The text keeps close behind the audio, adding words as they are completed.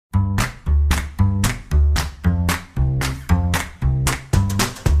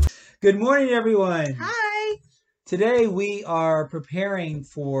Good morning, everyone. Hi. Today we are preparing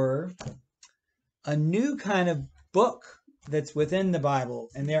for a new kind of book that's within the Bible.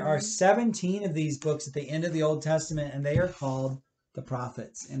 And there are 17 of these books at the end of the Old Testament, and they are called the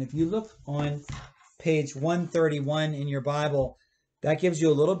prophets. And if you look on page 131 in your Bible, that gives you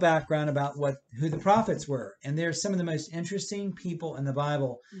a little background about who the prophets were. And they're some of the most interesting people in the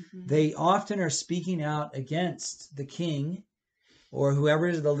Bible. They often are speaking out against the king or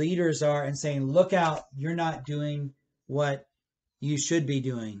whoever the leaders are and saying, look out, you're not doing what you should be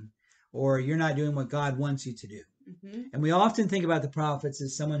doing, or you're not doing what God wants you to do. And we often think about the prophets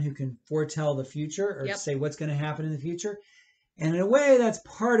as someone who can foretell the future or say what's going to happen in the future. And in a way, that's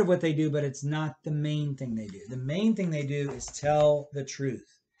part of what they do, but it's not the main thing they do. The main thing they do is tell the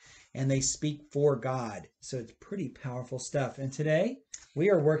truth, and they speak for God. So it's pretty powerful stuff. And today we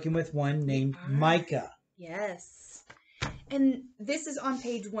are working with one named Micah. Yes. And this is on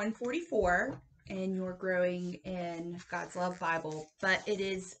page 144 in your Growing in God's Love Bible, but it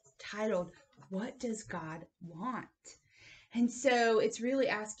is titled, What Does God Want? And so it's really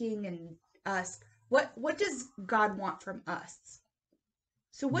asking us, what does God want from us?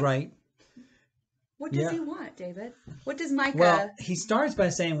 So what does he want, David? What does Micah... Well, he starts by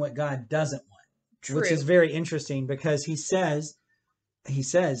saying what God doesn't want, which is very interesting because he says,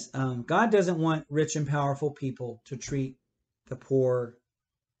 God doesn't want rich and powerful people to treat the poor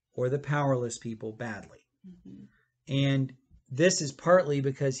or the powerless people badly. And this is partly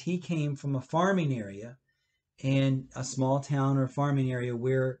because he came from a farming area and a small town or farming area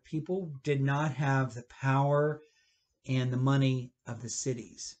where people did not have the power and the money of the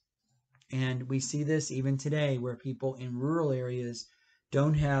cities. And we see this even today where people in rural areas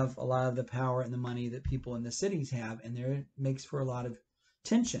don't have a lot of the power and the money that people in the cities have. And there makes for a lot of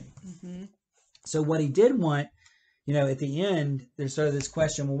tension. So what he did want, at the end, there's sort of this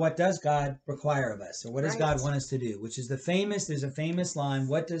question, well, what does God require of us? Or what does God want us to do? Which is there's a famous line,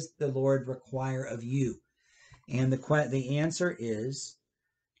 what does the Lord require of you? And the answer is,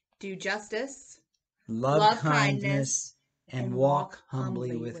 do justice, love kindness, and walk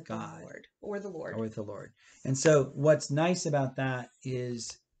humbly with God. Or the Lord. And so what's nice about that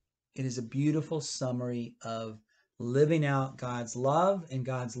is it is a beautiful summary of living out God's love and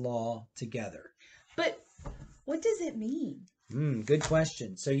God's law together. But what does it mean? Good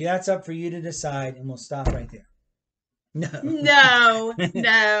question. So that's up for you to decide, and we'll stop right there. No.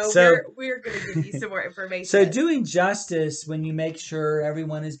 So, we're going to give you some more information. So doing justice when you make sure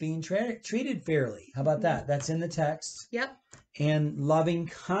everyone is being treated fairly. How about that? That's in the text. Yep. And loving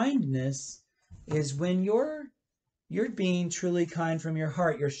kindness is when you're being truly kind from your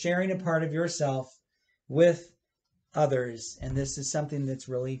heart. You're sharing a part of yourself with others, and this is something that's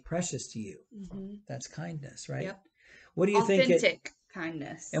really precious to you. That's kindness, right? Yep. What do you think? Authentic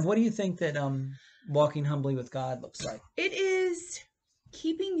kindness. And what do you think that walking humbly with God looks like? It is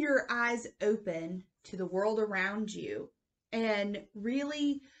keeping your eyes open to the world around you, and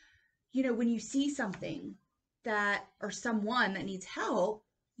really, when you see something or someone that needs help,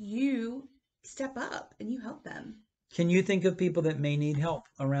 you step up and you help them. Can you think of people that may need help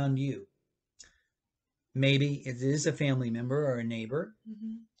around you? Maybe it is a family member or a neighbor.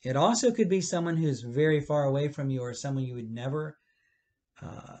 It also could be someone who's very far away from you or someone you would never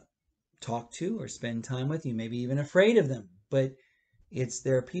talk to or spend time with. You may be even afraid of them, but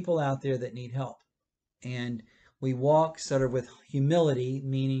there are people out there that need help. And we walk sort of with humility,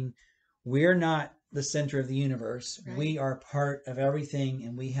 meaning we're not the center of the universe. Right. We are part of everything,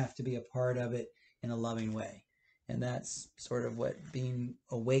 and we have to be a part of it in a loving way. And that's sort of what being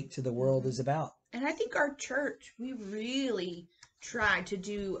awake to the world is about. And I think our church, we really try to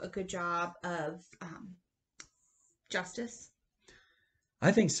do a good job of justice.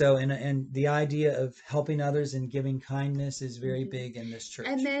 I think so. And the idea of helping others and giving kindness is very big in this church.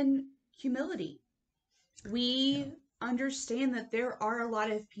 And then humility. We understand that there are a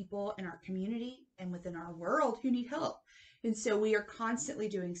lot of people in our community and within our world who need help. And so we are constantly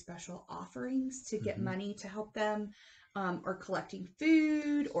doing special offerings to get money to help them, or collecting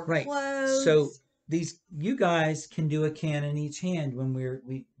food or clothes. So you guys can do a can in each hand when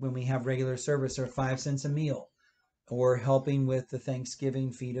we have regular service, or 5 cents a meal, or helping with the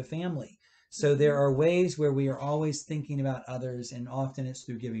Thanksgiving feed a family. So there are ways where we are always thinking about others, and often it's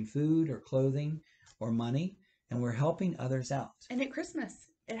through giving food or clothing or money, and we're helping others out. And at Christmas,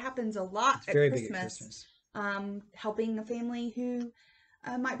 it happens a lot. It's very big at Christmas. Helping a family who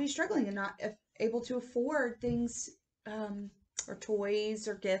might be struggling and not able to afford things, or toys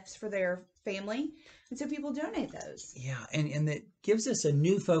or gifts for their family. And so people donate those. Yeah, and that gives us a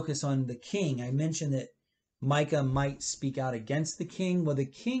new focus on the King. I mentioned that Micah might speak out against the king. Well, the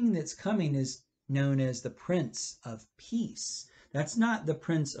king that's coming is known as the Prince of Peace. That's not the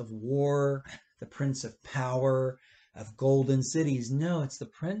Prince of War, the Prince of Power, of golden cities. No, it's the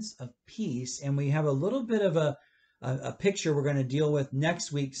Prince of Peace. And we have a little bit of a picture we're going to deal with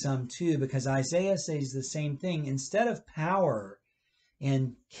next week some too, because Isaiah says the same thing. Instead of power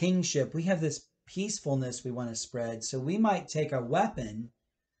and kingship, we have this peacefulness we want to spread. So we might take a weapon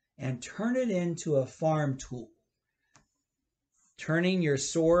and turn it into a farm tool, turning your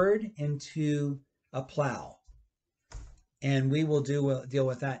sword into a plow. And we will deal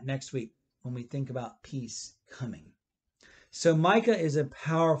with that next week when we think about peace coming. So Micah is a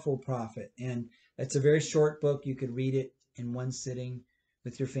powerful prophet, and it's a very short book. You could read it in one sitting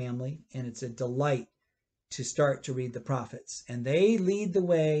with your family, and it's a delight to start to read the prophets. And they lead the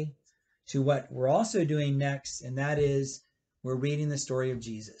way to what we're also doing next, and that is we're reading the story of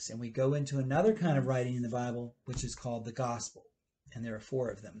Jesus. And we go into another kind of writing in the Bible, which is called the gospel. And there are 4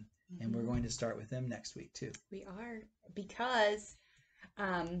 of them. And we're going to start with them next week too. We are, because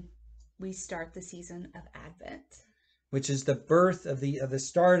we start the season of Advent, which is the birth of the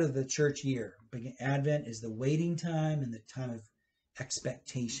start of the church year. Advent is the waiting time and the time of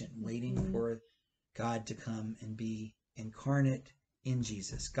expectation, waiting for God to come and be incarnate in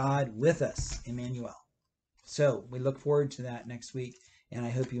Jesus. God with us, Emmanuel. So we look forward to that next week, and I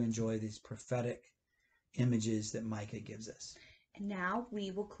hope you enjoy these prophetic images that Micah gives us. And now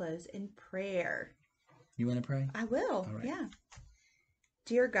we will close in prayer. You want to pray? I will. All right. Yeah.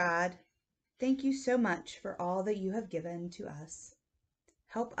 Dear God, thank you so much for all that you have given to us.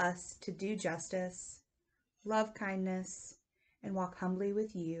 Help us to do justice, love kindness, and walk humbly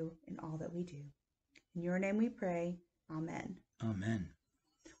with you in all that we do. In your name we pray. Amen. Amen.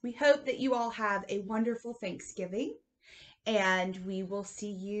 We hope that you all have a wonderful Thanksgiving, and we will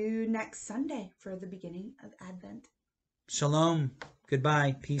see you next Sunday for the beginning of Advent. Shalom.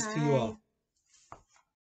 Goodbye. Peace to you all.